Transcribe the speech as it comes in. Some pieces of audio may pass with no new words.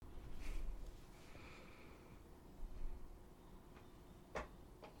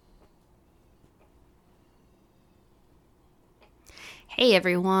Hey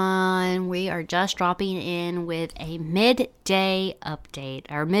everyone, we are just dropping in with a midday update,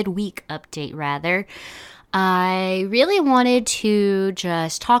 or midweek update rather. I really wanted to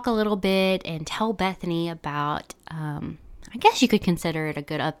just talk a little bit and tell Bethany about, I guess you could consider it a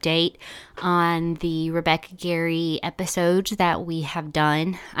good update on the Rebecca Gary episodes that we have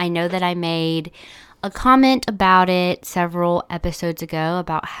done. I know that I made a comment about it several episodes ago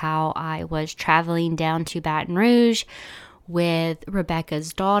about how I was traveling down to Baton Rouge with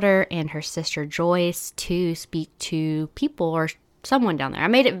Rebecca's daughter and her sister Joyce to speak to people or someone down there. I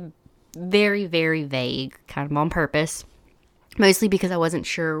made it very, very vague, kind of on purpose, mostly because I wasn't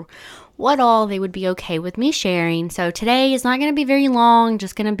sure what all they would be okay with me sharing. So today is not going to be very long,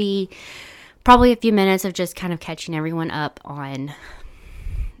 just going to be probably a few minutes of just kind of catching everyone up on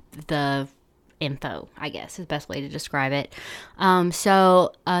the info, I guess is the best way to describe it.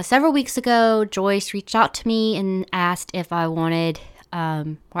 So several weeks ago, Joyce reached out to me and asked if I wanted,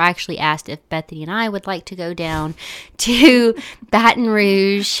 or actually asked if Bethany and I would like to go down to Baton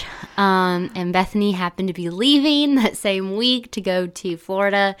Rouge. And Bethany happened to be leaving that same week to go to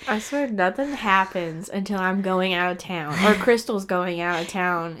Florida. I swear nothing happens until I'm going out of town or Crystal's going out of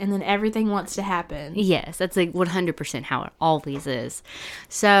town, and then everything wants to happen. Yes, that's like 100% how it always is.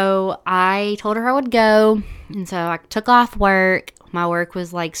 So I told her I would go, and so I took off work. My work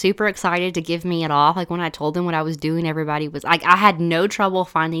was like super excited to give me it off. Like when I told them what I was doing, everybody was like, I had no trouble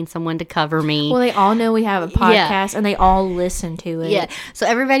finding someone to cover me. Well, they all know we have a podcast and they all listen to it. Yeah. So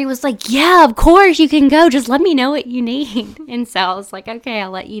everybody was like, yeah, of course you can go. Just let me know what you need. And so I was like, okay,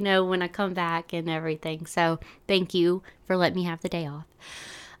 I'll let you know when I come back and everything. So thank you for letting me have the day off.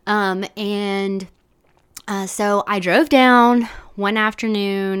 So I drove down one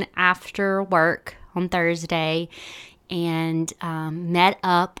afternoon after work on Thursday and met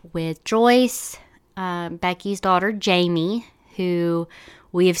up with Joyce, Becky's daughter, Jamie, who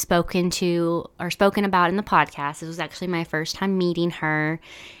we have spoken about in the podcast. It was actually my first time meeting her,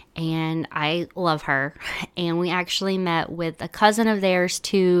 and I love her. And we actually met with a cousin of theirs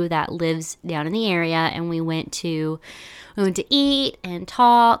too that lives down in the area, and we went to eat and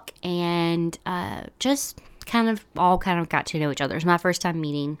talk and just kind of got to know each other. It was my first time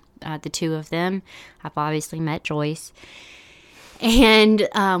meeting the two of them. I've obviously met Joyce. And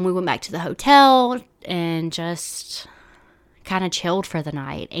we went back to the hotel and just kind of chilled for the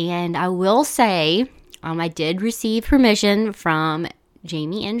night. And I will say, I did receive permission from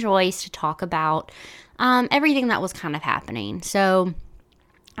Jamie and Joyce to talk about everything that was kind of happening. So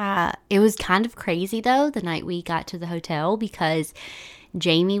it was kind of crazy, though, the night we got to the hotel, because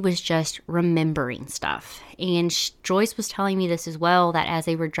Jamie was just remembering stuff. And Joyce was telling me this as well, that as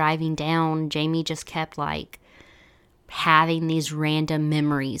they were driving down, Jamie just kept like having these random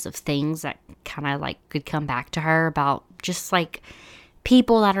memories of things that kind of like could come back to her about just like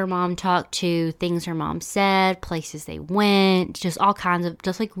people that her mom talked to, things her mom said, places they went, just all kinds of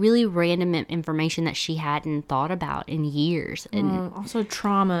just like really random information that she hadn't thought about in years. And also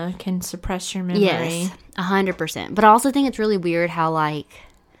trauma can suppress your memory. Yes, 100%. But I also think it's really weird how like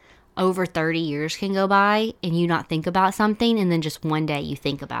over 30 years can go by and you not think about something and then just one day you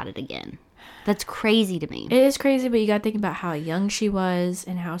think about it again. That's crazy to me. It is crazy, but you got to think about how young she was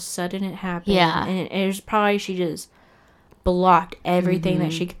and how sudden it happened. Yeah. And it was probably she just blocked everything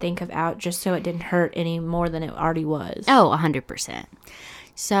that she could think of out just so it didn't hurt any more than it already was. Oh, 100%.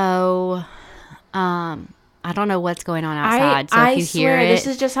 So, I don't know what's going on outside. I if you swear, hear it, this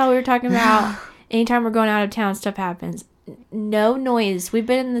is just how we were talking about. Anytime we're going out of town, stuff happens. No noise. We've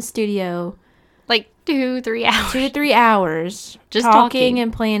been in the studio like 2-3 hours. 2 to 3 hours Just talking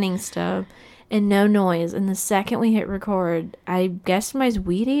and planning stuff. And no noise. And the second we hit record, I guess somebody's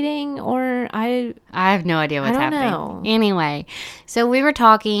weed eating, or I have no idea what's happening. Know. Anyway, so we were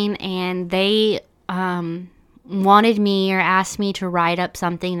talking, and they wanted me or asked me to write up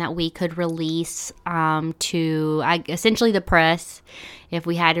something that we could release to essentially the press, if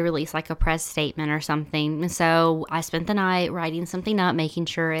we had to release like a press statement or something. So I spent the night writing something up, making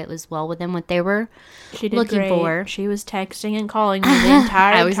sure it was well within what they were looking for. She was texting and calling me the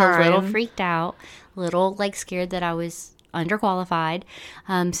entire time. I was a little freaked out, a little like scared that I was underqualified.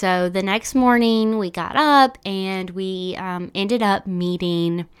 So the next morning we got up and we ended up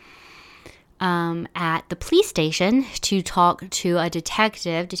meeting at the police station to talk to a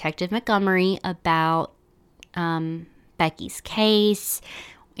Detective Montgomery, about Becky's case,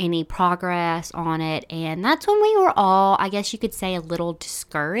 any progress on it. And that's when we were all, I guess you could say, a little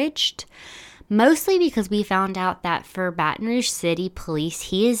discouraged, mostly because we found out that for Baton Rouge City Police,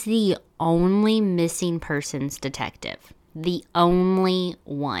 he is the only missing persons detective, the only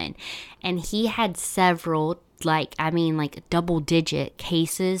one. And he had several like double-digit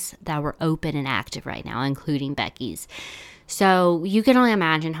cases that were open and active right now, including Becky's. So you can only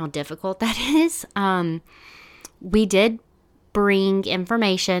imagine how difficult that is. We did bring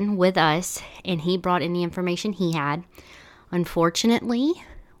information with us, and he brought any information he had. Unfortunately,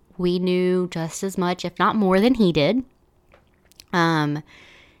 we knew just as much, if not more, than he did. Now,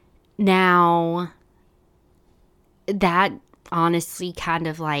 that honestly kind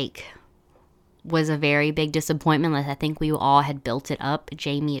of like was a very big disappointment. Like, I think we all had built it up,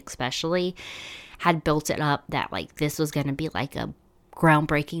 Jamie especially, had built it up that like this was going to be like a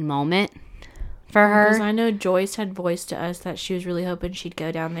groundbreaking moment for her. Because I know Joyce had voiced to us that she was really hoping she'd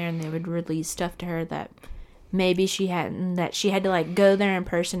go down there and they would release stuff to her that maybe she hadn't, that she had to like go there in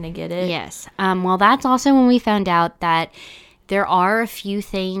person to get it. Yes. Well, that's also when we found out that there are a few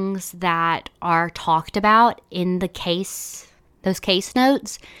things that are talked about in the case, those case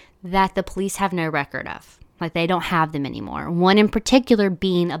notes, that the police have no record of. Like, they don't have them anymore. One in particular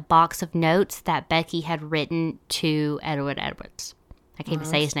being a box of notes that Becky had written to Edwin Edwards. I can't even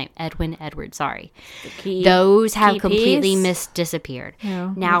say his name. Edwin Edwards, sorry. Those have completely disappeared.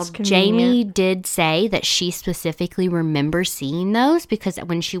 Yeah, now, Jamie did say that she specifically remembers seeing those because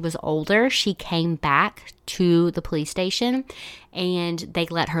when she was older, she came back to the police station and they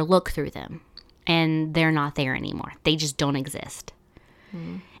let her look through them. And they're not there anymore. They just don't exist.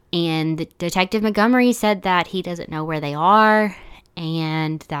 And Detective Montgomery said that he doesn't know where they are,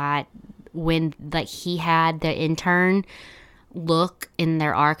 and that when like he had the intern look in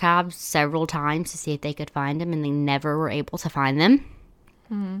their archives several times to see if they could find them, and they never were able to find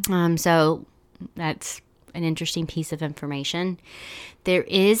them. So that's an interesting piece of information. There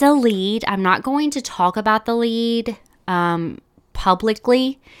is a lead. I'm not going to talk about the lead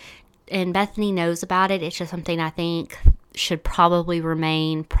publicly, and Bethany knows about it. It's just something I think should probably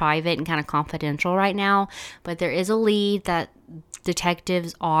remain private and kind of confidential right now. But there is a lead that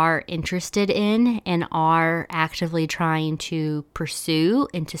detectives are interested in and are actively trying to pursue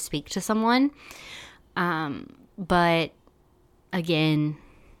and to speak to someone. But again,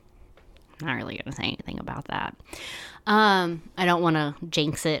 I'm not really going to say anything about that. I don't want to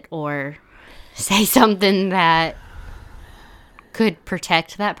jinx it or say something that could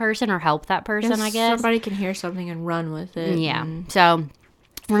protect that person or help that person, I guess. Somebody can hear something and run with it. Yeah. So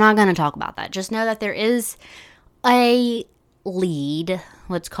we're not going to talk about that. Just know that there is a lead.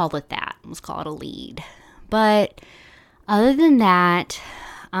 Let's call it that. Let's call it a lead. But other than that,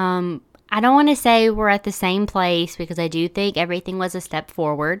 I don't want to say we're at the same place because I do think everything was a step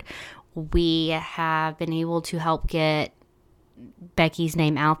forward. We have been able to help get Becky's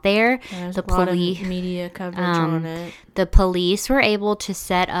name out there. There's a lot of media coverage on it. The police were able to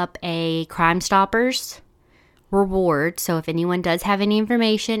set up a Crime Stoppers reward. So if anyone does have any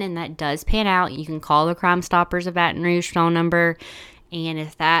information and that does pan out, you can call the Crime Stoppers of Baton Rouge phone number. And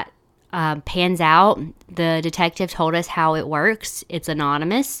if that pans out, the detective told us how it works. It's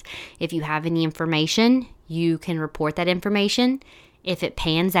anonymous. If you have any information, you can report that information. If it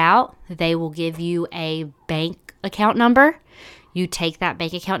pans out, they will give you a bank account number. You take that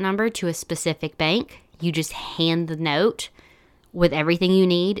bank account number to a specific bank. You just hand the note with everything you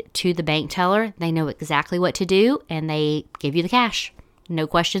need to the bank teller. They know exactly what to do, and they give you the cash. No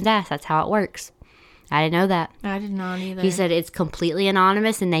questions asked. That's how it works. I didn't know that. I did not either. He said it's completely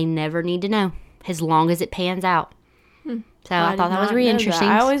anonymous, and they never need to know as long as it pans out. So I thought that was really interesting.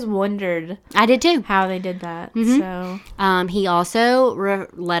 I always wondered. I did too. How they did that. So he also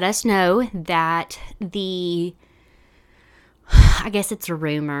let us know that I guess it's a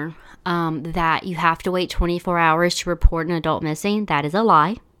rumor, that you have to wait 24 hours to report an adult missing. That is a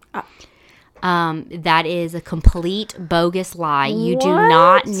lie. That is a complete bogus lie. You do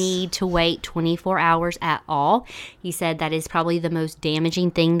not need to wait 24 hours at all. He said that is probably the most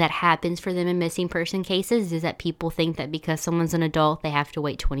damaging thing that happens for them in missing person cases is that people think that because someone's an adult, they have to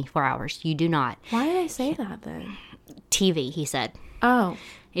wait 24 hours. You do not. Why did I say that then? TV, he said. Oh.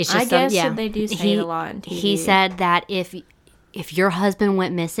 It's just I guess that they do say it a lot on TV. He said that if your husband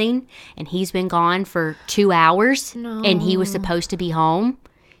went missing and he's been gone for 2 hours and he was supposed to be home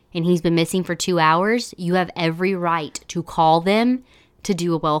and he's been missing for 2 hours, you have every right to call them to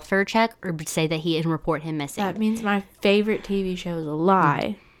do a welfare check or say that he and report him missing. That means my favorite TV show is a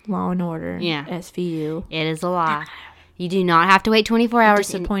lie. Law and Order. Yeah. SVU. It is a lie. You do not have to wait 24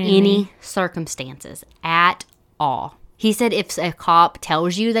 hours in any circumstances at all. He said if a cop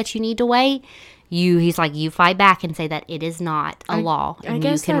tells you that you need to wait, he's like, you fight back and say that it is not a law and I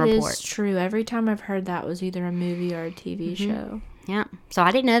guess you can that report. Is true. Every time I've heard that was either a movie or a TV show. Yeah. So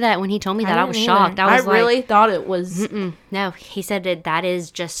I didn't know that when he told me that. I was shocked. I really thought it was. No, he said that is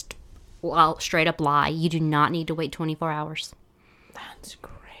just straight up lie. You do not need to wait 24 hours. That's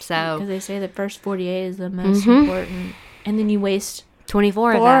great. So, because they say the first 48 is the most important, and then you waste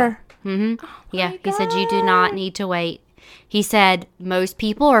 24 of 4. that. Mm-hmm. Oh Yeah, my he said you do not need to wait. He said most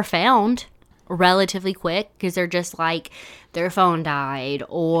people are found relatively quick because they're just like their phone died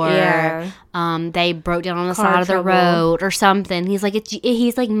or they broke down on the side of the road or something. He's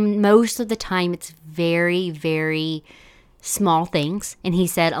like most of the time it's very, very small things. And he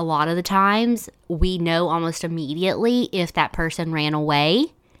said a lot of the times we know almost immediately if that person ran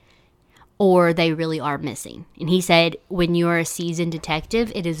away or they really are missing. And he said when you're a seasoned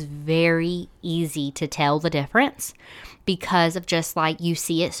detective, it is very easy to tell the difference because of just like you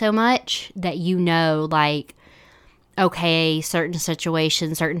see it so much that you know like, okay, certain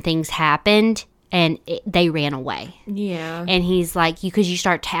situations, certain things happened and they ran away. Yeah. And he's like, because you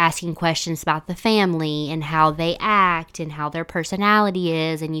start asking questions about the family and how they act and how their personality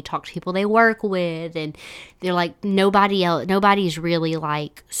is. And you talk to people they work with and they're like, nobody's really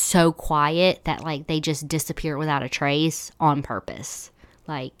like so quiet that like they just disappear without a trace on purpose.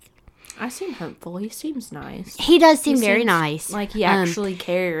 Like, I seem hopeful. He seems nice. He does seem very nice. Like he actually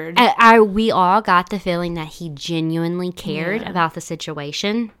cared. We all got the feeling that he genuinely cared about the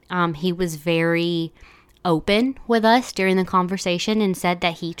situation. He was very open with us during the conversation and said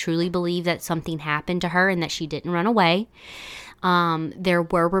that he truly believed that something happened to her and that she didn't run away. There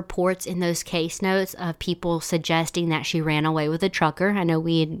were reports in those case notes of people suggesting that she ran away with a trucker. I know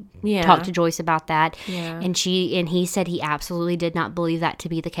we had talked to Joyce about that. Yeah. And he said he absolutely did not believe that to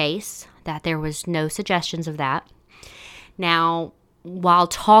be the case, that there was no suggestions of that. Now, while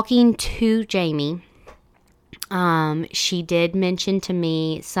talking to Jamie, she did mention to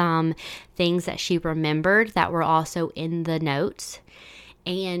me some things that she remembered that were also in the notes.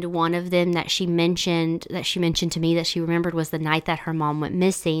 And one of them that she mentioned to me that she remembered was the night that her mom went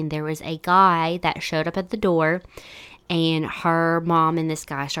missing. There was a guy that showed up at the door, and her mom and this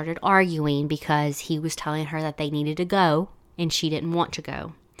guy started arguing because he was telling her that they needed to go, and she didn't want to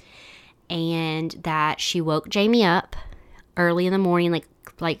go. And that she woke Jamie up early in the morning,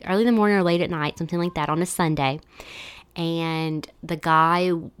 like early in the morning or late at night, something like that, on a Sunday. And the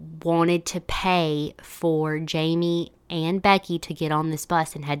guy wanted to pay for Jamie and Becky to get on this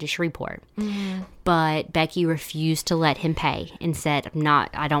bus and head to Shreveport. Mm-hmm. But Becky refused to let him pay and said,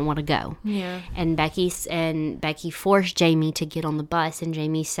 I don't want to go. Yeah. And Becky forced Jamie to get on the bus, and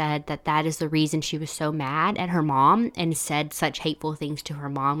Jamie said that is the reason she was so mad at her mom and said such hateful things to her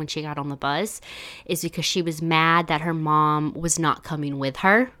mom when she got on the bus, is because she was mad that her mom was not coming with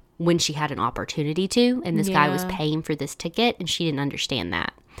her when she had an opportunity to, and this guy was paying for this ticket, and she didn't understand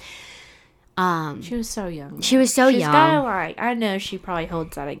that. She was so young. She's gotta, like, I know she probably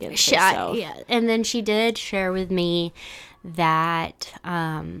holds that against herself. Yeah, and then she did share with me that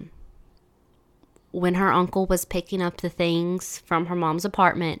when her uncle was picking up the things from her mom's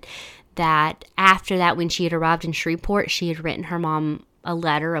apartment, that after that, when she had arrived in Shreveport, she had written her mom a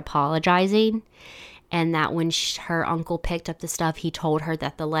letter apologizing, and that when her uncle picked up the stuff, he told her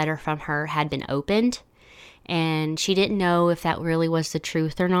that the letter from her had been opened, and she didn't know if that really was the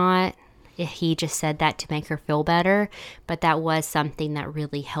truth or not. He just said that to make her feel better, but that was something that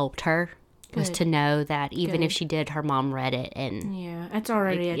really helped her. Was to know that even if she did, her mom read it, and it's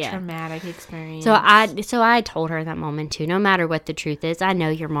already a traumatic experience. So I told her in that moment too. No matter what the truth is, I know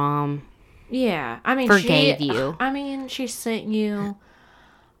your mom. Yeah, I mean, forgave you. I mean, she sent you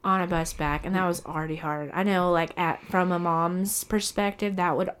on a bus back, and that was already hard. I know, like, from a mom's perspective,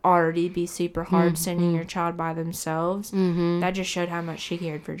 that would already be super hard, sending your child by themselves. Mm-hmm. That just showed how much she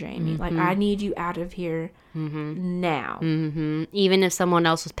cared for Jamie. Mm-hmm. Like, I need you out of here now. Mm-hmm. Even if someone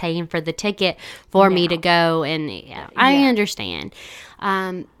else was paying for the ticket for me to go, and I understand.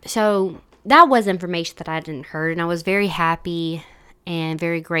 So that was information that I didn't heard, and I was very happy and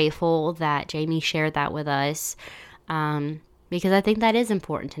very grateful that Jamie shared that with us. Because I think that is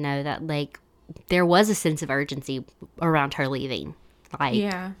important to know that, like, there was a sense of urgency around her leaving. Like,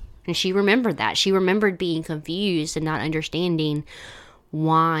 and she remembered that. She remembered being confused and not understanding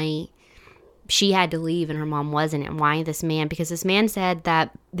why she had to leave and her mom wasn't, and why this man, because this man said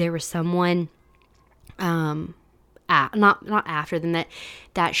that there was someone, not after them,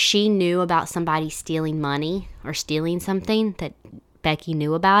 that she knew about somebody stealing money or stealing something, that Becky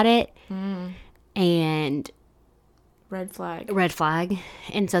knew about it. And Red flag.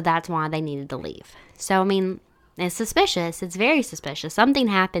 And so that's why they needed to leave. So, I mean, it's suspicious. It's very suspicious. Something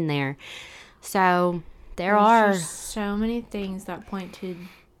happened there. So, there's so many things that point to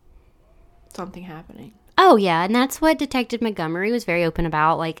something happening. Oh, yeah. And that's what Detective Montgomery was very open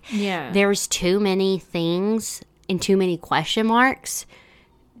about. Like, there's too many things and too many question marks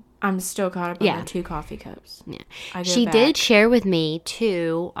I'm still caught up on the 2 coffee cups. Yeah. She did share with me,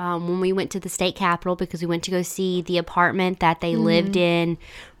 too, when we went to the state capitol, because we went to go see the apartment that they lived in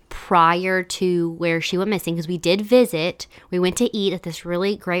prior to where she went missing, because we did visit. We went to eat at this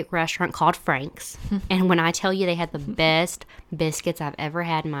really great restaurant called Frank's. And when I tell you they had the best biscuits I've ever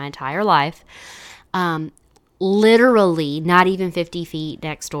had in my entire life, literally not even 50 feet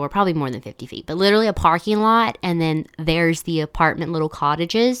next door, probably more than 50 feet, but literally a parking lot, and then there's the apartment little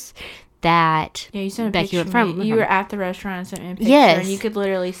cottages that you sent a Becky picture went from. You were at the restaurant and sent me a picture, yes, and you could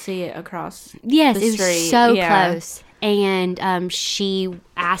literally see it across yes, the street. It was so close. And she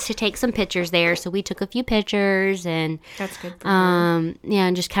asked to take some pictures there, so we took a few pictures, and that's good for her. Yeah,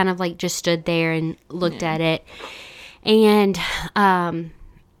 and just kind of like just stood there and looked at it. And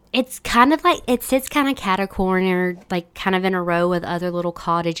it's kind of like, it sits kind of catacornered, like kind of in a row with other little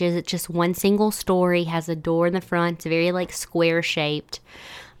cottages. It's just one single story, has a door in the front. It's very like square shaped.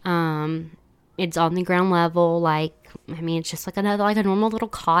 It's on the ground level. It's just like a normal little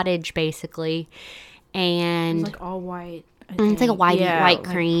cottage basically. And it's like all white. It's like a white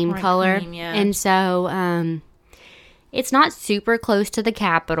cream color. And so, it's not super close to the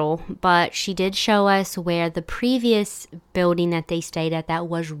Capitol, but she did show us where the previous building that they stayed at that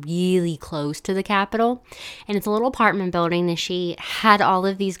was really close to the Capitol. And it's a little apartment building, and she had all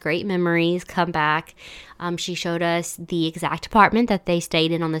of these great memories come back. She showed us the exact apartment that they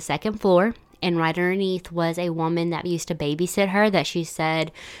stayed in on the second floor. And right underneath was a woman that used to babysit her that she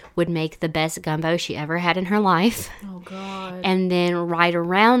said would make the best gumbo she ever had in her life. Oh, God. And then right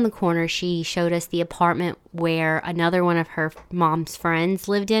around the corner, she showed us the apartment where another one of her mom's friends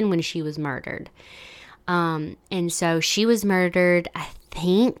lived in when she was murdered. And so she was murdered, I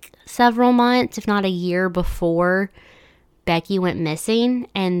think, several months, if not a year before Becky went missing,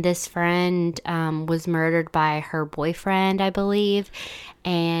 and this friend was murdered by her boyfriend, I believe.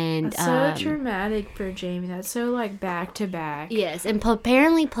 And that's so traumatic for Jamie. That's so like back to back. Yes, and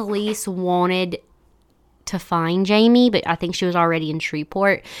apparently police wanted to find Jamie, but I think she was already in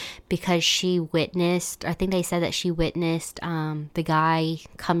Shreveport because she witnessed, I think they said that she witnessed the guy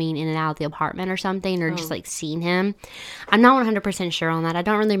coming in and out of the apartment or something, or just like seen him. I'm not 100% sure on that. I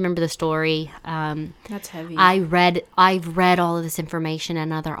don't really remember the story. That's heavy. I've read all of this information in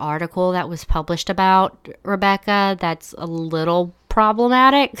another article that was published about Rebecca that's a little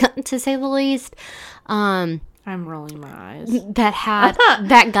problematic to say the least. I'm rolling my eyes.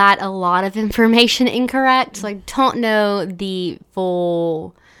 That got a lot of information incorrect. So I don't know the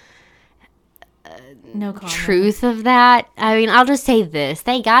full no comment. Truth of that. I mean, I'll just say this: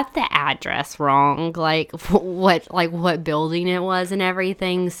 they got the address wrong, like what building it was and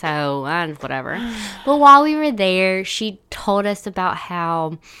everything. So whatever. But while we were there, she told us about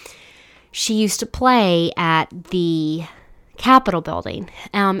how she used to play at the Capitol building.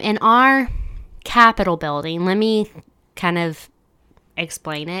 In our Capitol building, let me kind of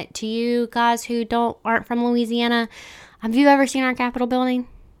explain it to you guys who aren't from Louisiana. Have you ever seen our Capitol building?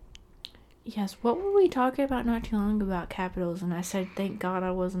 Yes. What were we talking about not too long about capitals? And I said, thank God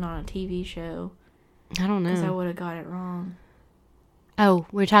I wasn't on a TV show. I don't know. Because I would have got it wrong. Oh,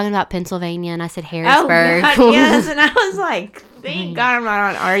 we were talking about Pennsylvania, and I said Harrisburg. Oh, God, yes, and I was like, thank God I'm not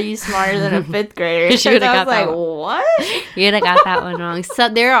on Are You Smarter Than a Fifth Grader? She would have got that what? You would have got that one wrong. So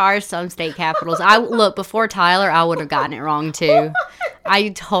there are some state capitals. Before Tyler, I would have gotten it wrong, too. I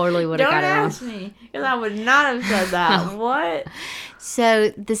totally would have got it wrong. Don't ask me, because I would not have said that. What? So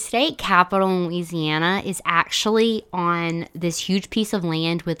the state capitol in Louisiana is actually on this huge piece of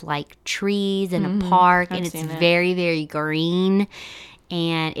land with like trees and a park, and it's very, very green,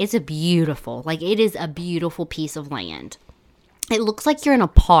 and it's it is a beautiful piece of land. It looks like you're in a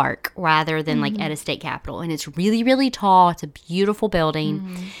park rather than like at a state capitol, and it's really, really tall. It's a beautiful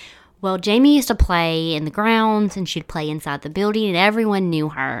building. Well, Jamie used to play in the grounds, and she'd play inside the building, and everyone knew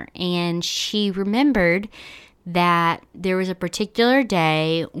her, and she remembered that there was a particular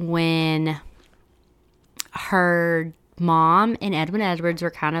day when her mom and Edwin Edwards were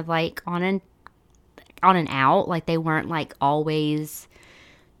kind of like on an out, like they weren't like always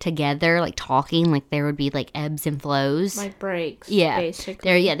together, like talking, like there would be like ebbs and flows, like breaks. Yeah,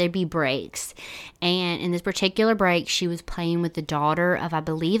 basically. There'd be breaks. And in this particular break, she was playing with the daughter of, I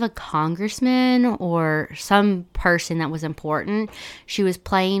believe, a congressman or some person that was important. She was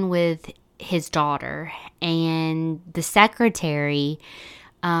playing with his daughter, and the secretary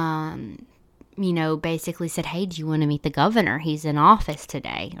basically said, hey, do you want to meet the governor? He's in office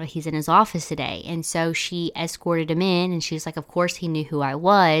today, or he's in his office today. And so she escorted him in, and she's like, of course he knew who I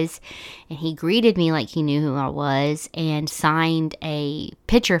was, and he greeted me like he knew who I was and signed a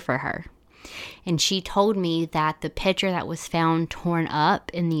picture for her. And she told me that the picture that was found torn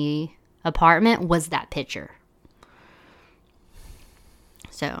up in the apartment was that picture.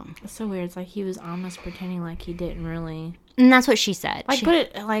 So It's so weird. It's like he was almost pretending like he didn't really. and that's what she said.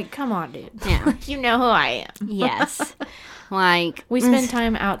 Like, come on, dude. Yeah. You know who I am. Yes. Like, we spend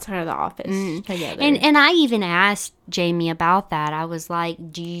time outside of the office together. And I even asked Jamie about that. I was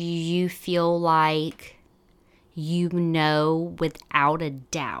like, do you feel like you know without a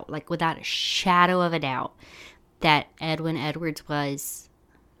doubt, like without a shadow of a doubt, that Edwin Edwards was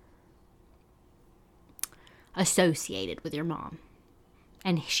associated with your mom?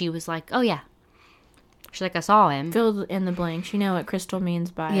 And she was like, oh, yeah. She's like, I saw him. Fill in the blanks. You know what Crystal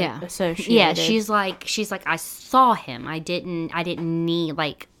means by associated. Yeah, she's like, I saw him. I didn't need,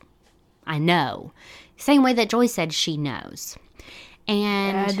 like, I know. Same way that Joyce said she knows.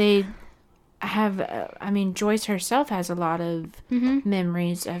 And they have, Joyce herself has a lot of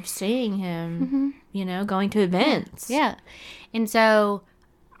memories of seeing him, going to events. Yeah. And so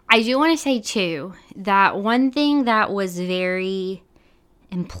I do want to say, too, that one thing that was very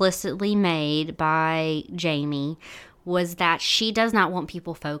implicitly made by Jamie was that she does not want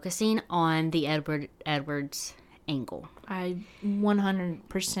people focusing on the Edwards angle. I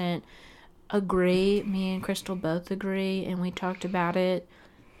 100% agree. Me and Crystal both agree, and we talked about it.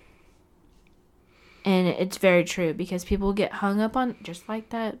 And it's very true because people get hung up on just like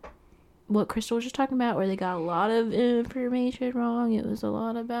that. What Crystal was just talking about, where they got a lot of information wrong. It was a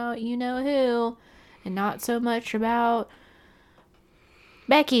lot about you know who, and not so much about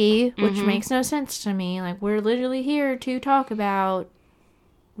Becky, which makes no sense to me. Like, we're literally here to talk about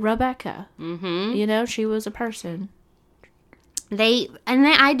Rebecca. She was a person.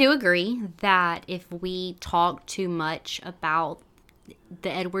 I do agree that if we talk too much about the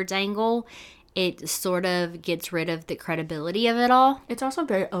Edwards angle, it sort of gets rid of the credibility of it all. It's also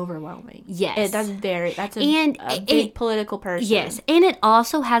very overwhelming. Yes. That's a big political person. Yes. And it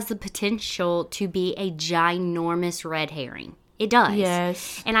also has the potential to be a ginormous red herring. It does.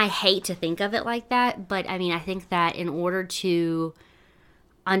 Yes. And I hate to think of it like that, but I think that in order to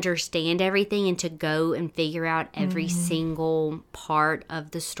understand everything and to go and figure out every single part of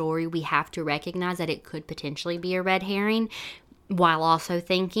the story, we have to recognize that it could potentially be a red herring, while also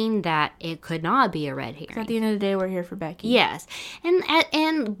thinking that it could not be a red herring. At the end of the day, we're here for Becky. Yes.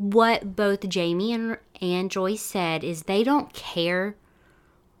 And what both Jamie and Joyce said is they don't care.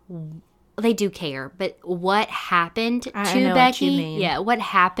 They do care, but what happened to Becky? What you mean. Yeah, what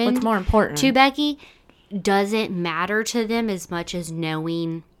happened? What's more important to Becky doesn't matter to them as much as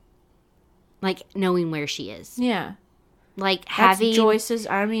knowing where she is. Yeah, like that's having Joyce's.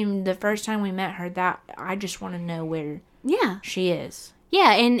 The first time we met her, that I just want to know where. Yeah, she is.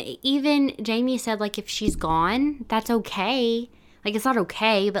 Yeah, and even Jamie said like if she's gone, that's okay. Like it's not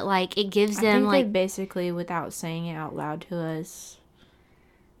okay, but like it gives them they basically, without saying it out loud to us.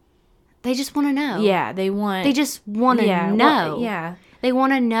 They just want to know. Yeah, they just want to know. Yeah. They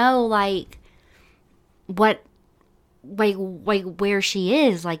want to know, like, what, like, where she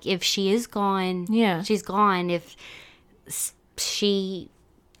is. Like, if she is gone, she's gone. If she...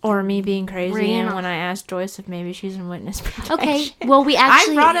 Or me being crazy, and when I asked Joyce if maybe she's in witness protection. Okay, well, we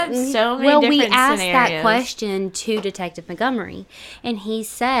actually... I brought up so many different we asked scenarios. that question to Detective Montgomery, and he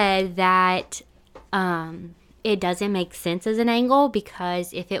said that... it doesn't make sense as an angle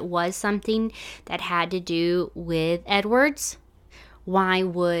because if it was something that had to do with Edwards,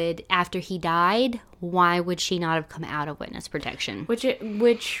 after he died, why would she not have come out of witness protection?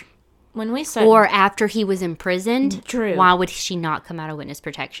 Which when we said... Or after he was imprisoned, true. Why would she not come out of witness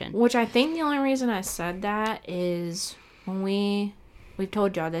protection? Which I think the only reason I said that is when we've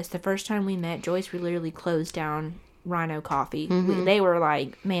told y'all this, the first time we met Joyce, we literally closed down Rhino Coffee. They were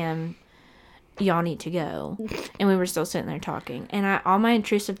like, ma'am, y'all need to go. And we were still sitting there talking, and all my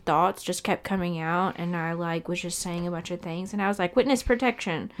intrusive thoughts just kept coming out, and I was just saying a bunch of things, and I was like, witness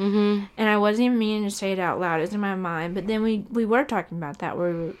protection, and I wasn't even meaning to say it out loud. It was in my mind, but then we were talking about that,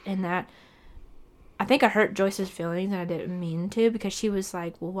 where we were in that. I think I hurt Joyce's feelings, and I didn't mean to, because she was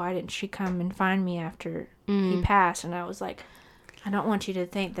like, well, why didn't she come and find me after he passed? And I was like, I don't want you to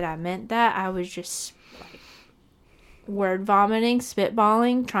think that I meant that. I was just word vomiting,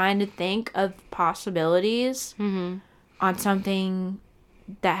 spitballing, trying to think of possibilities on something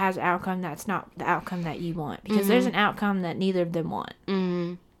that has an outcome that's not the outcome that you want. Because there's an outcome that neither of them want.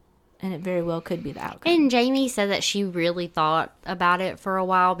 And it very well could be the outcome. And Jamie said that she really thought about it for a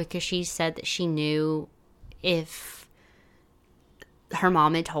while because she said that she knew if her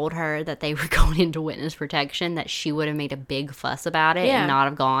mom had told her that they were going into witness protection, that she would have made a big fuss about it and not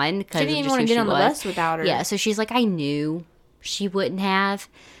have gone. She didn't even want to get on the bus without her. Yeah, so she's like, I knew she wouldn't have.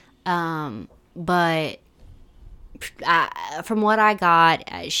 But from what I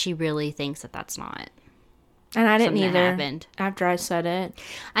got, she really thinks that that's not. And I didn't something that either. happened. After I said it,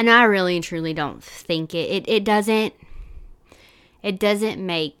 And I really and truly don't think it. It doesn't. It doesn't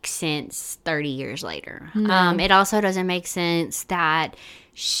make sense 30 years later. No. It also doesn't make sense that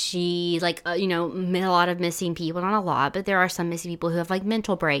she, like, a lot of missing people, not a lot, but there are some missing people who have, like,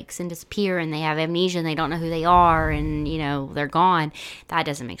 mental breaks and disappear and they have amnesia and they don't know who they are and, they're gone. That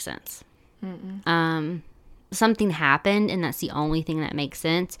doesn't make sense. Something happened and that's the only thing that makes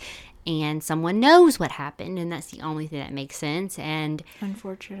sense. And someone knows what happened, and that's the only thing that makes sense. And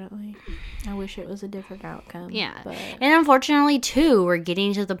unfortunately, I wish it was a different outcome. yeah. But And unfortunately, too, we're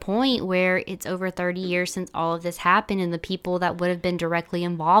getting to the point where it's over 30 years since all of this happened, and the people that would have been directly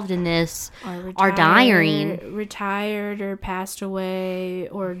involved in this are dying. Retired or passed away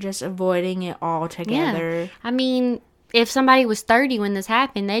or just avoiding it altogether. Yeah. I mean, if somebody was 30 when this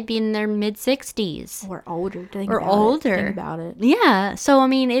happened, they'd be in their mid-60s. Or older. Think about it. Yeah. So, I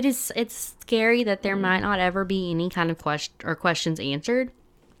mean, it's scary that there might not ever be any kind of questions answered.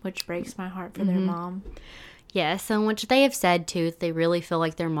 Which breaks my heart for their mom. Yes, and which they have said, too, they really feel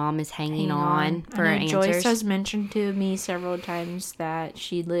like their mom is hanging on for answers. Joyce has mentioned to me several times that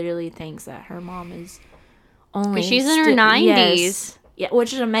she literally thinks that her mom is only... Because she's in her 90s. Yes. Yeah,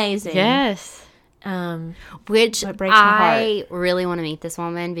 which is amazing. Yes. Which breaks my heart. I really want to meet this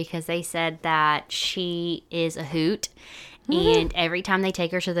woman because they said that she is a hoot, and every time they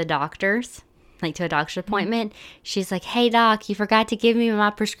take her to the doctors, like to a doctor's appointment, she's like, "Hey doc, you forgot to give me my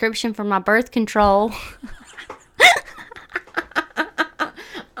prescription for my birth control."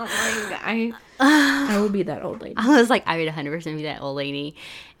 Oh my God. I would be that old lady. I was like, I would 100% be that old lady.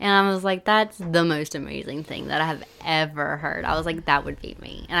 And I was like, that's the most amazing thing that I have ever heard. I was like, that would be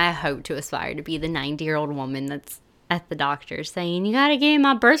me. And I hope to aspire to be the 90-year-old woman that's at the doctor saying, you got to give me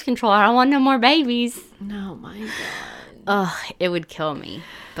my birth control. I don't want no more babies. Oh my God. Ugh, it would kill me.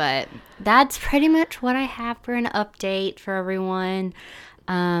 But that's pretty much what I have for an update for everyone.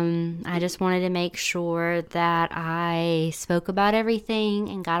 I just wanted to make sure that I spoke about everything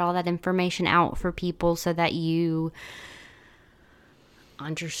and got all that information out for people so that you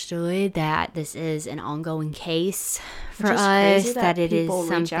understood that this is an ongoing case for us, that it is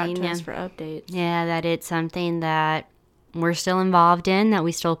something for updates. Yeah, that it's something that we're still involved in, that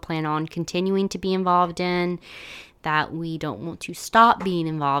we still plan on continuing to be involved in, that we don't want to stop being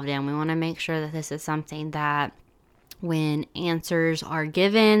involved in. We want to make sure that this is something that when answers are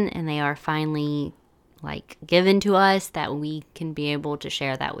given and they are finally given to us, that we can be able to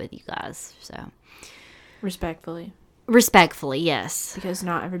share that with you guys. So respectfully, yes, because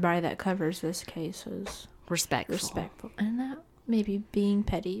not everybody that covers this case is respectful, and that may be being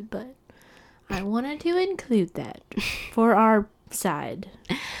petty, but I wanted to include that for our side.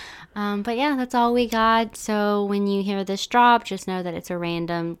 But yeah, that's all we got. So when you hear this drop, just know that it's a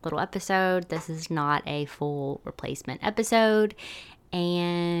random little episode. This is not a full replacement episode.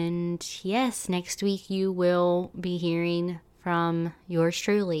 And yes, next week you will be hearing from yours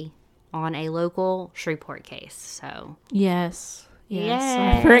truly on a local Shreveport case. So yes, Yay.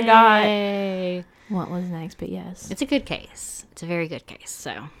 I forgot what was next, but yes, it's a good case. It's a very good case.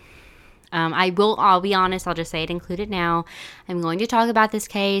 So I'll be honest, I'll just say it included now. I'm going to talk about this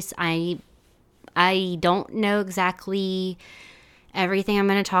case. I don't know exactly everything I'm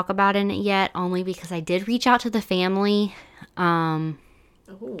going to talk about in it yet, only because I did reach out to the family,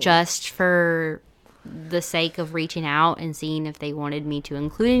 just for the sake of reaching out and seeing if they wanted me to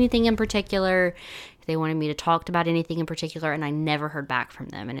include anything in particular, if they wanted me to talk about anything in particular, and I never heard back from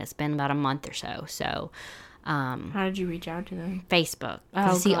them, and it's been about a month or so. So how did you reach out to them? Facebook.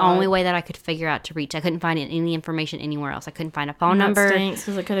 It's the only way that I could figure out to reach. I couldn't find any information anywhere else. I couldn't find a phone number. That stinks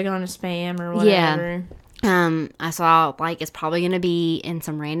because it could have gone to spam or whatever. Yeah. I saw it's probably going to be in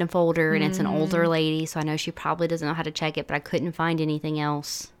some random folder, and it's an older lady, so I know she probably doesn't know how to check it, but I couldn't find anything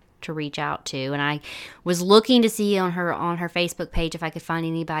else to reach out to. And I was looking to see on her Facebook page if I could find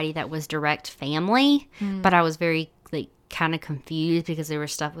anybody that was direct family, but I was very kind of confused because there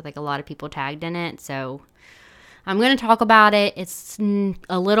was stuff with a lot of people tagged in it. So I'm going to talk about it. It's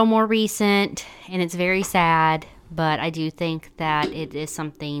a little more recent and it's very sad, but I do think that it is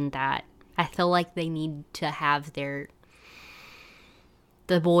something that I feel like they need to have the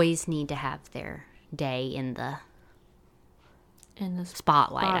boys need to have their day in the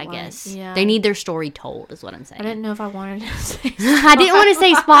spotlight, I guess. Yeah. They need their story told, is what I'm saying. I didn't know if I wanted to say I didn't want to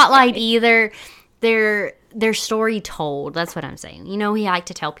say spotlight either. Their story told. That's what I'm saying. We like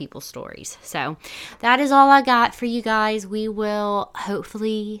to tell people stories. So that is all I got for you guys. We will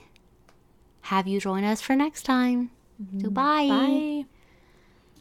hopefully have you join us for next time. Goodbye. Bye.